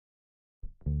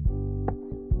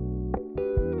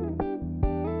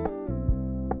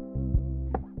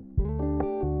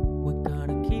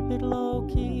it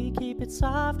low-key, keep it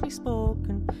softly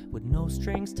spoken, with no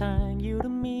strings tying you to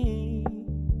me.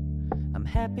 I'm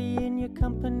happy in your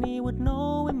company with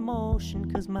no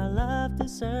emotion, 'cause my love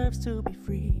deserves to be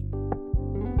free.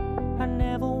 I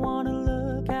never wanna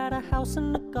look at a house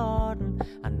in the garden,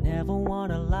 I never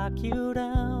wanna lock you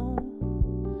down.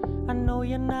 I know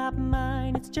you're not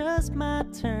mine, it's just my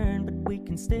turn, but we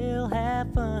can still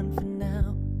have fun for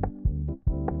now.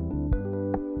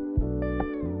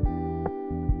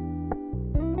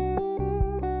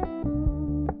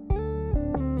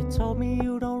 You told me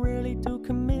you don't really do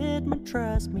commitment,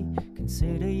 trust me,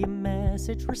 consider your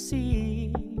message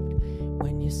received.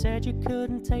 When you said you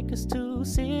couldn't take us too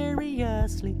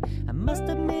seriously, I must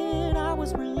admit I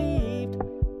was relieved.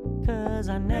 'Cause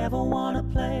I never wanna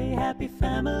play happy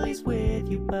families with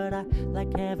you, but I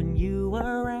like having you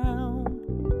around.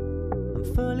 I'm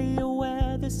fully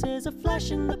aware this is a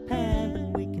flash in the pan,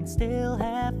 but we can still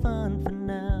have fun for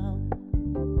now.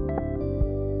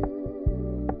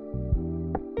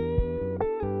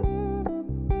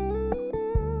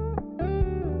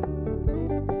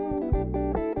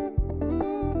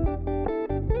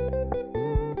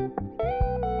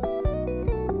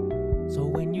 So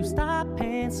when you stop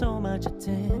paying so much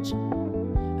attention,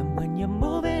 and when you're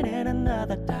moving in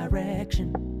another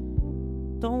direction,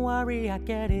 don't worry, I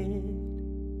get it.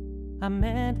 I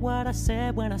meant what I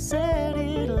said when I said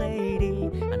it, lady.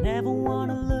 I never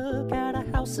wanna look at a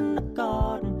house in the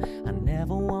garden, I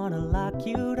never wanna lock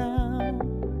you down.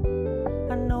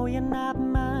 I know you're not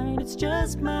mine, it's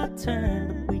just my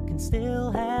turn, but we can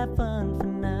still have fun for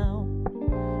now.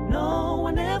 No,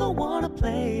 I never wanna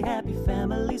play happy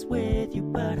families with you,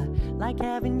 but I like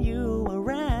having you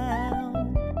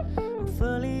around. I'm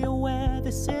fully aware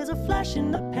this is a flash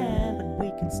in the pan, but we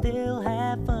can still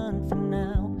have fun for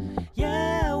now.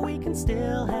 Yeah, we can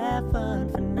still have fun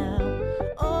for now.